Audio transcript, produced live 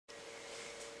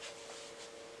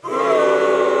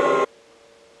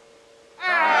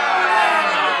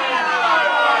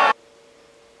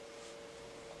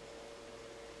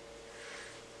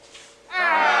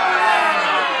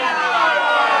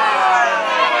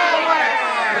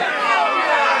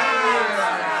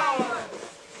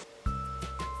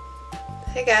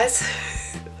guys.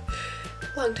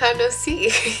 Long time no see.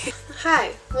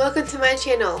 Hi, welcome to my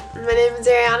channel. My name is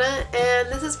Ariana and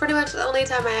this is pretty much the only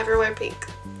time I ever wear pink.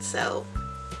 So,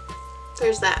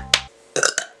 there's that.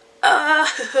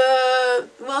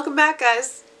 Welcome back,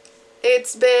 guys.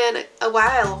 It's been a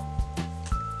while.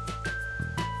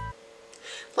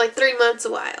 Like 3 months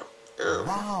a while.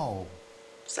 Wow.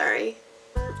 Sorry.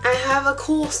 I have a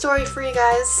cool story for you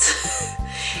guys.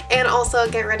 And also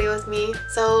get ready with me.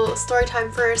 So story time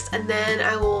first, and then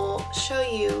I will show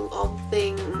you all the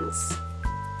things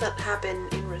that happen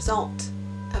in result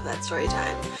of that story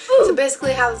time. Ooh. So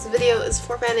basically how this video is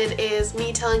formatted is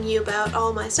me telling you about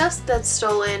all my stuff that's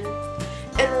stolen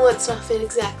and what stuff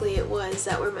exactly it was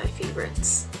that were my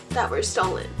favorites that were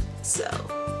stolen. So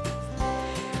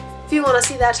if you want to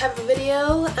see that type of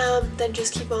video, then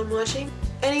just keep on watching.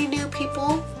 Any new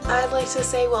people, I'd like to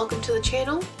say welcome to the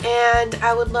channel, and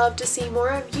I would love to see more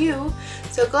of you,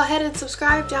 so go ahead and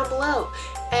subscribe down below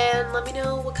and let me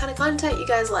know what kind of content you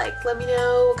guys like. Let me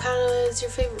know what kind of is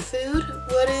your favorite food,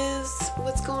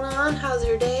 what's going on, how's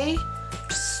your day.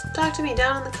 Just talk to me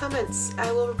down in the comments,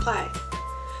 I will reply.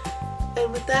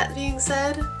 And with that being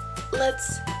said,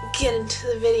 let's get into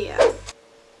the video.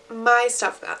 My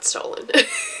stuff got stolen.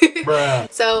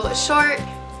 Bruh. So short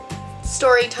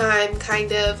story time,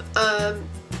 kind of.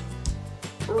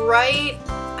 Right,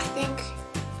 I think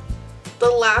the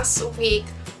last week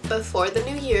before the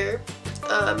new year,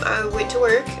 I went to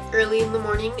work early in the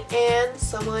morning and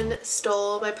someone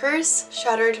stole my purse,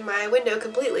 shattered my window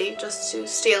completely just to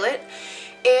steal it,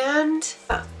 and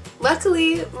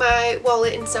luckily my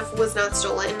wallet and stuff was not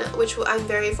stolen, which I'm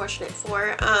very fortunate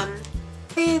for.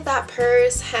 That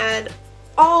purse had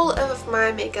all of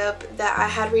my makeup that I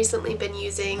had recently been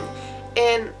using,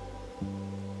 and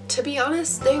to be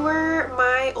honest, they were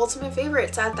my ultimate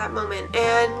favorites at that moment,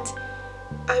 and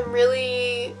I'm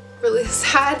really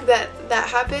sad that that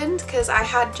happened because I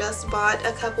had just bought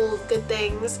a couple good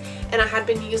things and I had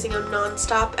been using them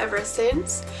non-stop ever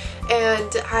since,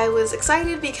 and I was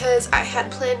excited because I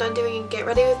had planned on doing a get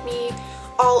ready with me,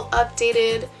 all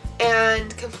updated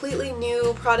and completely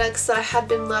new products that I had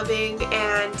been loving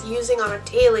and using on a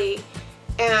daily,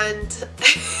 and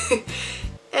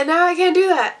and now I can't do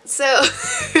that. So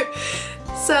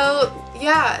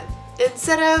yeah,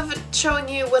 instead of showing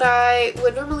you what I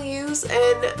would normally use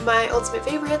and my ultimate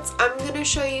favorites, I'm gonna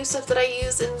show you stuff that I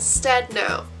use instead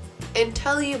now and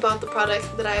tell you about the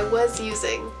product that I was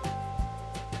using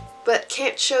but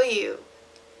can't show you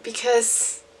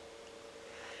because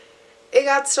it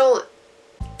got stolen.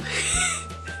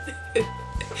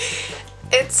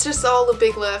 It's just all a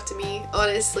big laugh to me,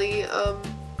 honestly.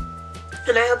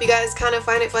 And I hope you guys kind of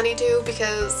find it funny too,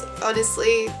 because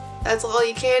honestly, that's all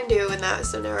you can do in that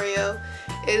scenario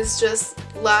is just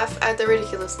laugh at the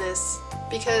ridiculousness,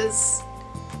 because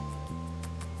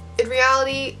in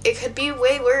reality, it could be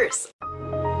way worse.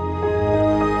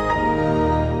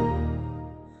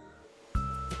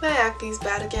 My acne's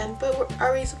bad again, but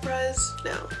are we surprised?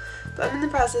 No. But I'm in the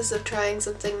process of trying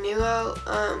something new out.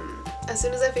 As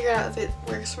soon as I figure out if it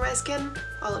works for my skin,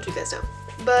 I'll let you guys know.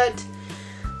 But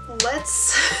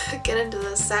let's get into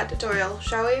this sad tutorial,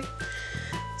 shall we?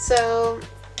 So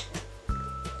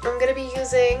I'm gonna be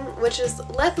using, which is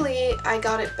luckily I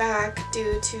got it back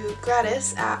due to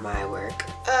gratis at my work.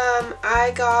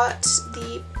 I got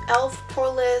the e.l.f.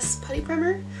 Poreless Putty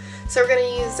Primer, so we're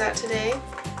gonna use that today.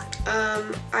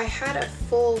 I had a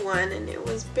full one and it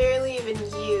was barely even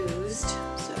used,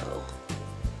 so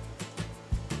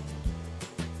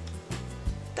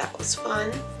that was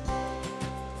fun.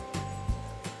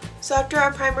 So after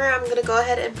our primer, I'm going to go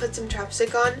ahead and put some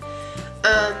chapstick on.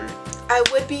 I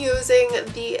would be using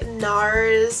the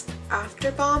NARS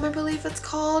Afterbalm, I believe it's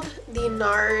called. The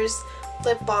NARS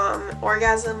Lip Balm,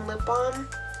 Orgasm Lip Balm.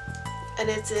 And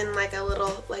it's in like a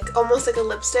little, like almost like a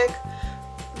lipstick,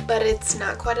 but it's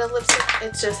not quite a lipstick.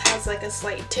 It just has like a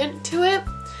slight tint to it.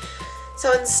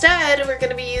 So instead, we're going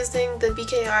to be using the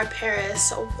BKR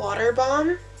Water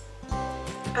Balm.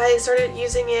 I started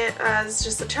using it as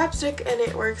just a chapstick and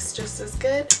it works just as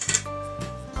good. Just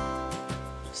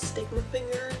stick my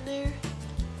finger in there.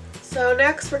 So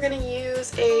next we're going to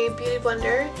use a beauty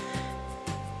blender.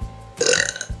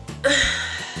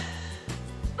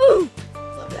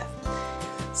 Love that.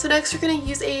 So next we're going to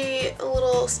use a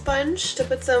little sponge to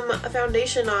put some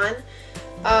foundation on.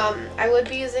 I would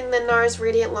be using the NARS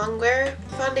Radiant Longwear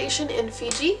foundation in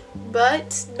Fiji,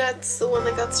 but that's the one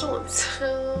that got stolen.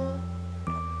 So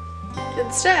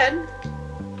instead,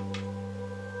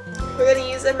 we're going to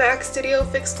use a MAC Studio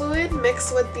Fix Fluid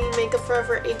mixed with the Makeup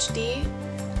Forever HD.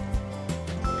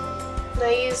 And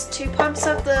I used 2 pumps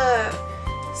of the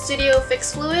Studio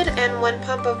Fix Fluid and 1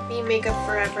 pump of Be Makeup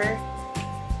Forever.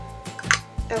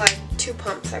 I like 2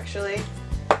 pumps actually.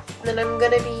 And then I'm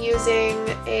going to be using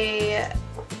a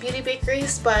Beauty Bakerie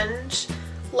sponge.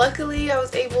 Luckily I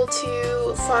was able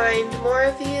to find more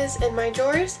of these in my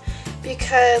drawers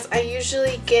because I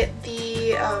usually get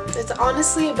the, it's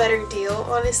honestly a better deal,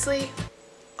 honestly.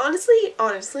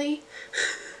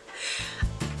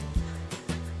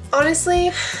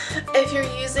 Honestly, if you're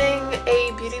using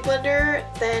a beauty blender,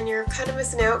 then you're kind of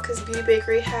missing out because Beauty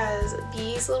Bakerie has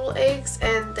these little eggs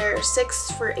and they're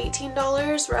 6 for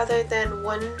 $18 rather than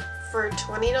 1 for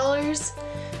 $20.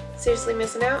 Seriously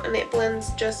missing out, and it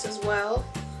blends just as well,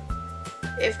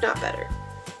 if not better.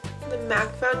 The MAC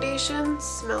foundation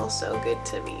smells so good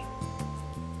to me.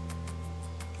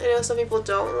 I know some people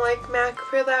don't like MAC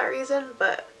for that reason,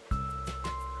 but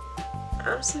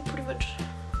honestly pretty much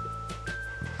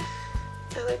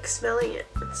I like smelling it.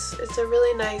 It's a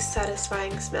really nice,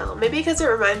 satisfying smell. Maybe because it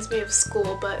reminds me of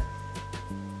school, but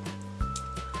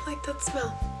I like that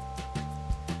smell.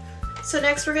 So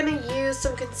next we're going to use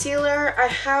some concealer. I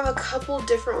have a couple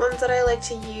different ones that I like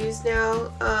to use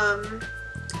now.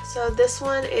 So this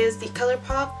one is the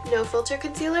ColourPop No Filter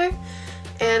Concealer.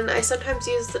 And I sometimes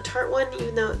use the Tarte one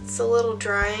even though it's a little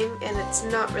drying and it's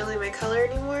not really my color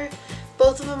anymore.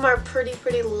 Both of them are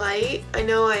pretty light. I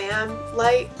know I am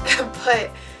light, but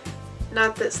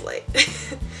not this light.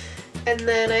 And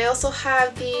then I also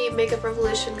have the Makeup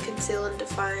Revolution Conceal and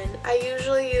Define. I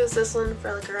usually use this one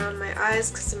for like around my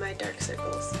eyes because of my dark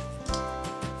circles.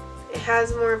 It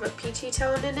has more of a peachy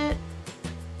tone in it,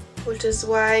 which is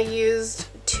why I used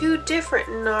 2 different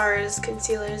NARS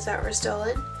concealers that were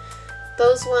stolen.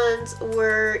 Those ones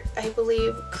were, I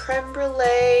believe, Creme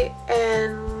Brûlée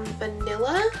and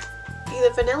Vanilla.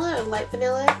 Either vanilla or light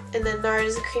vanilla, and then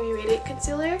NARS Creamy Radiant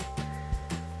Concealer.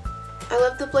 I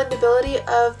love the blendability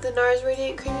of the NARS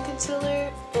Radiant Creamy Concealer,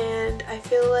 and I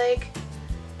feel like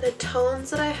the tones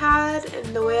that I had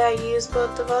and the way I used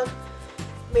both of them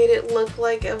made it look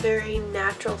like a very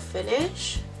natural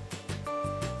finish.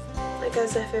 Like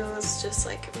as if it was just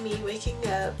like me waking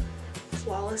up,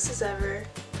 flawless as ever.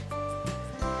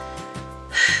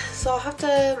 So I'll have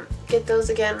to get those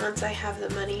again once I have the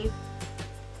money.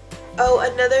 Oh,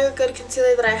 another good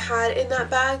concealer that I had in that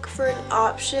bag for an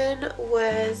option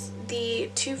was the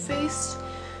Too Faced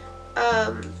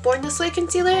Born This Way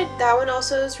concealer. That one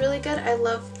also is really good. I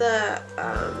love the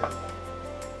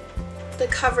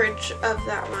coverage of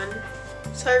that one.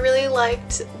 So I really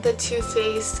liked the Too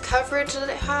Faced coverage that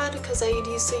it had because I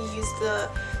used to use the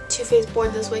Too Faced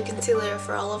Born This Way concealer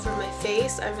for all over my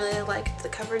face. I really liked the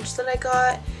coverage that I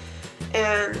got.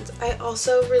 And I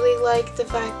also really like the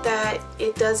fact that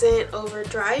it doesn't over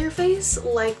dry your face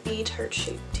like the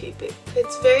Tarte Taupe.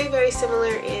 It's very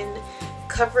similar in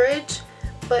coverage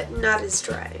but not as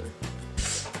drying.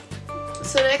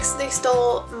 So next they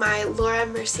stole my Laura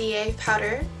Mercier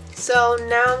powder. So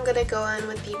now I'm going to go in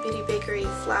with the Beauty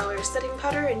Bakerie Flower Setting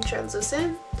Powder in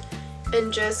Translucent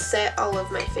and just set all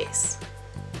of my face.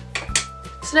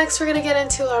 So next we're going to get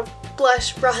into our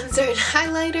blush, bronzer, and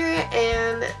highlighter,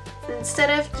 and instead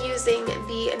of using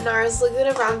the NARS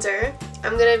Laguna bronzer,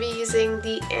 I'm going to be using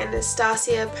the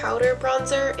Anastasia powder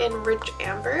bronzer in Rich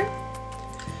Amber.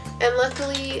 And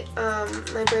luckily,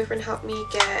 my boyfriend helped me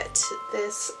get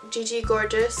this GG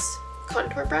Gorgeous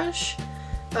contour brush.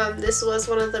 This was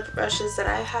one of the brushes that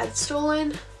I had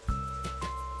stolen,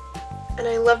 and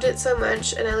I loved it so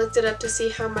much, and I looked it up to see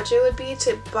how much it would be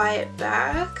to buy it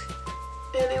back,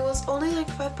 and it was only like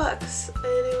 $5, and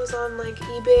it was on like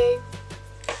eBay.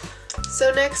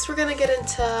 So next we're gonna get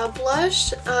into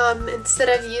blush. Instead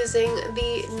of using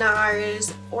the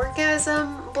NARS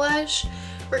Orgasm blush,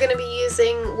 we're gonna be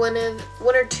using one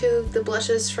or two of the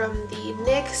blushes from the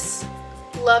NYX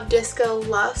Love Disco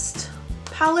Lust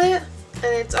palette,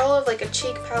 and it's all of like a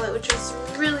cheek palette, which is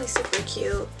really super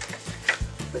cute.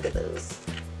 Look at those.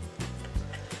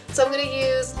 So I'm going to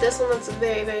use this one that's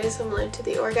very similar to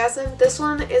the Orgasm. This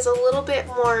one is a little bit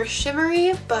more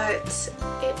shimmery, but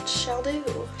it shall do.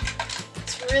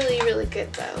 It's really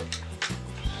good though.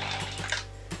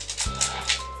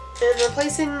 And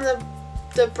replacing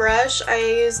the brush, I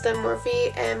used the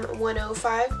Morphe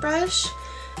M105 brush.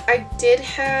 I did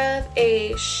have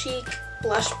a Chic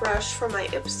blush brush for my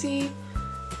Ipsy,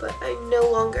 but I no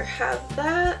longer have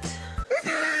that.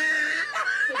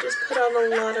 I just put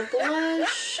on a lot of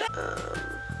blush.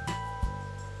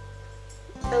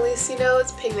 At least you know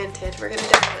it's pigmented. We're gonna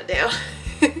dial it down.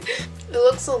 It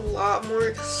looks a lot more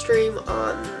extreme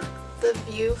on the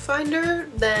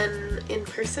viewfinder than in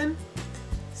person,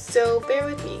 so bear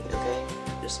with me, okay?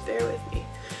 Just bear with me.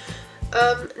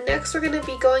 Next we're going to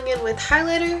be going in with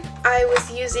highlighter. I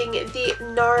was using the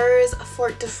NARS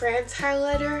Fort de France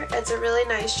highlighter. It's a really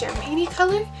nice champagne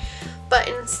color, but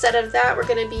instead of that we're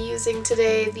going to be using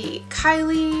today the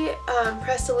Kylie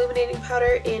Pressed Illuminating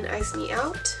Powder in Ice Me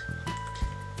Out.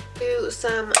 Do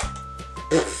some,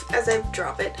 as I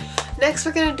drop it. Next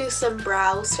we're going to do some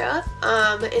brow stuff.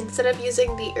 Instead of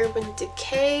using the Urban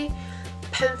Decay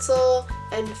pencil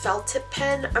and felt tip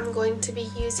pen, I'm going to be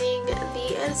using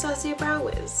the Brow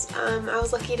Wiz. I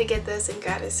was lucky to get this in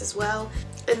gratis as well.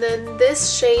 And then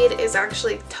this shade is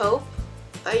actually Taupe.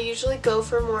 I usually go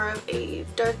for more of a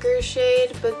darker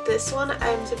shade, but this one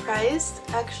I'm surprised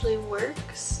actually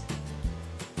works.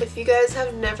 If you guys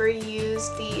have never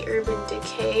used the Urban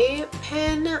Decay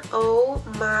pen, oh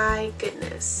my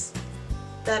goodness.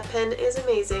 That pen is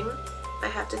amazing, I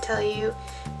have to tell you.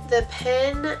 The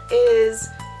pen is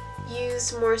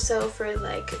used more so for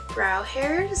like brow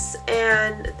hairs,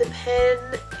 and the pen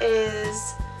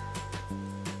is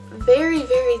very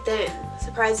thin,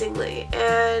 surprisingly,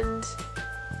 and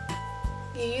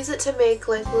you use it to make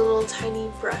like little tiny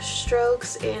brush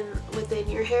strokes within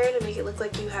your hair to make it look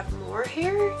like you have more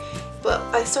hair. But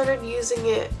I started using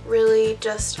it really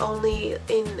just only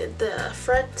in the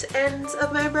front ends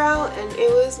of my brow, and it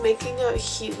was making a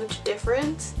huge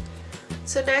difference.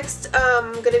 So next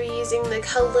I'm going to be using the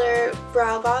Color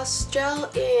Brow Boss Gel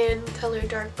in color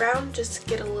dark brown just to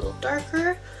get a little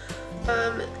darker.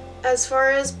 As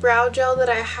far as brow gel that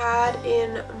I had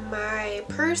in my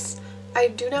purse, I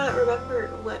do not remember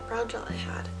what brow gel I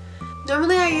had.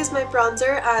 Normally I use my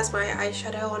bronzer as my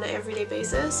eyeshadow on an everyday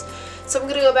basis, so I'm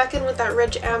going to go back in with that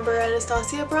Rich Amber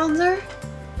Anastasia bronzer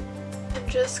and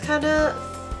just kind of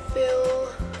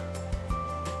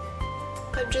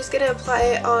I'm just going to apply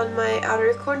it on my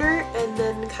outer corner and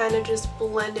then kind of just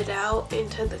blend it out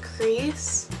into the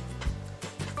crease.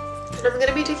 And I'm going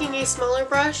to be taking a smaller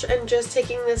brush and just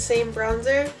taking the same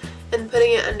bronzer and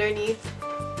putting it underneath.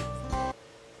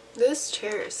 This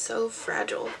chair is so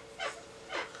fragile.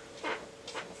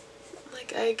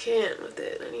 Like, I can't with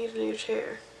it. I need a new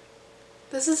chair.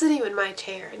 This isn't even my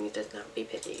chair. I need to not be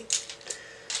picky.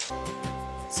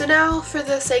 So now, for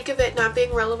the sake of it not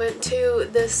being relevant to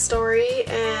this story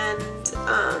and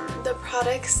the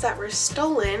products that were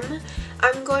stolen,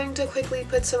 I'm going to quickly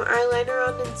put some eyeliner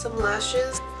on and some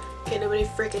lashes. Okay, nobody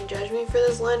freaking judge me for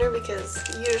this liner because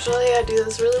usually I do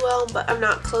this really well, but I'm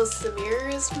not close to the mirror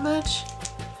as much.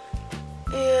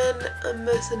 And I'm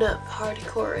messing up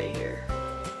hardcore right here.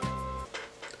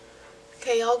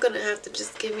 Okay, y'all gonna have to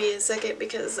just give me a second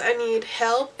because I need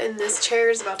help and this chair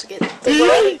is about to get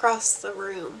thrown across the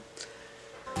room.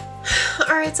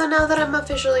 Alright, so now that I'm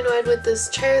officially annoyed with this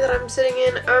chair that I'm sitting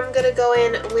in, I'm gonna go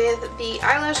in with the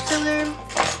eyelash curler.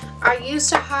 I used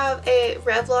to have a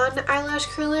Revlon eyelash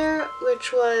curler,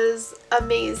 which was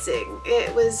amazing.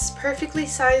 It was perfectly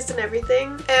sized and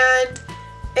everything, and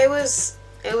it was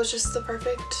just the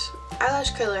perfect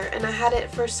eyelash curler, and I had it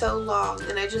for so long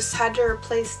and I just had to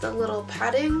replace the little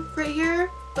padding right here,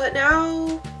 but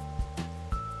now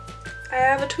I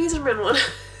have a Tweezerman one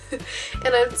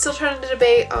and I'm still trying to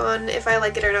debate on if I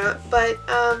like it or not, but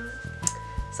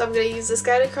so I'm going to use this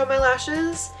guy to curl my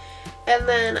lashes. And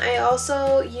then I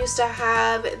also used to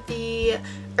have the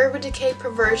Urban Decay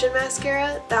Perversion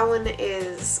mascara. That one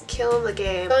is killing the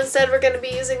game. So instead we're going to be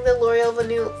using the L'Oreal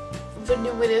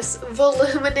Voluminous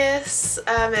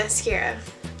mascara.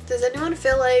 Does anyone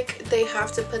feel like they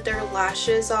have to put their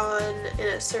lashes on in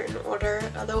a certain order,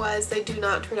 otherwise they do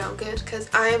not turn out good? Because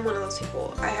I am one of those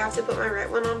people. I have to put my right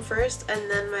one on first and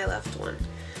then my left one.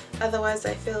 Otherwise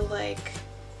I feel like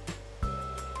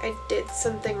I did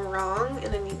something wrong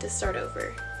and I need to start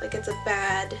over. Like it's a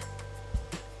bad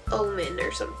omen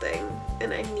or something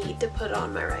and I need to put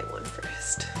on my right one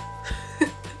first.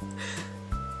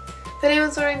 If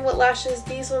anyone's wondering what lashes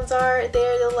these ones are, they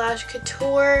are the Lash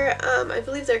Couture, I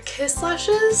believe they're Kiss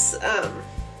lashes,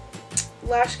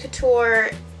 Lash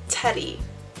Couture Teddy.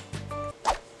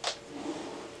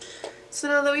 So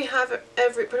now that we have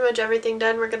pretty much everything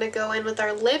done, we're going to go in with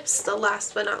our lips, the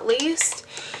last but not least.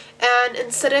 And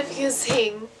instead of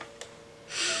using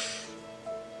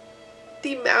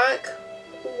the MAC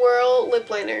Whirl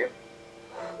Lip Liner,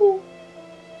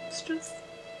 it's just...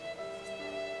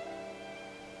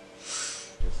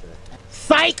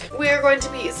 Psych! We are going to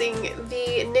be using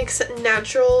the NYX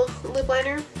Natural Lip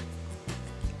Liner.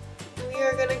 We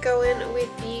are going to go in with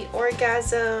the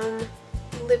Orgasm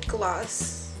Lip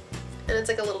Gloss. And it's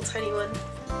like a little tiny one,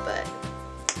 but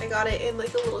I got it in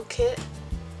like a little kit.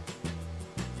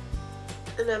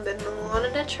 And I've been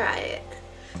wanting to try it.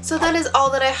 So that is all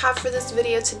that I have for this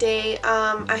video today.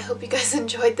 I hope you guys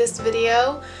enjoyed this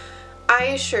video.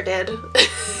 I sure did.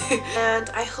 And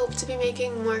I hope to be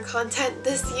making more content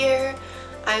this year.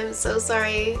 I'm so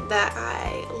sorry that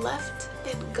I left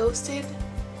and ghosted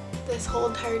this whole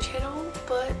entire channel,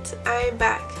 but I'm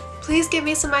back. Please give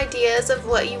me some ideas of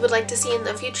what you would like to see in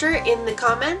the future in the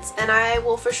comments, and I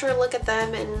will for sure look at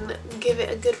them and give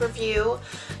it a good review.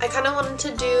 I kind of wanted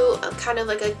to do kind of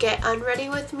like a get unready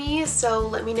with me, so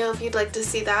let me know if you'd like to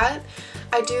see that.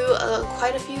 I do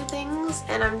quite a few things,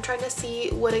 and I'm trying to see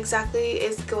what exactly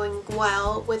is going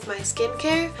well with my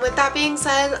skincare. With that being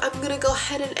said, I'm gonna go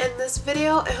ahead and end this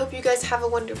video. I hope you guys have a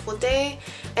wonderful day,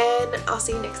 and I'll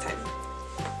see you next time.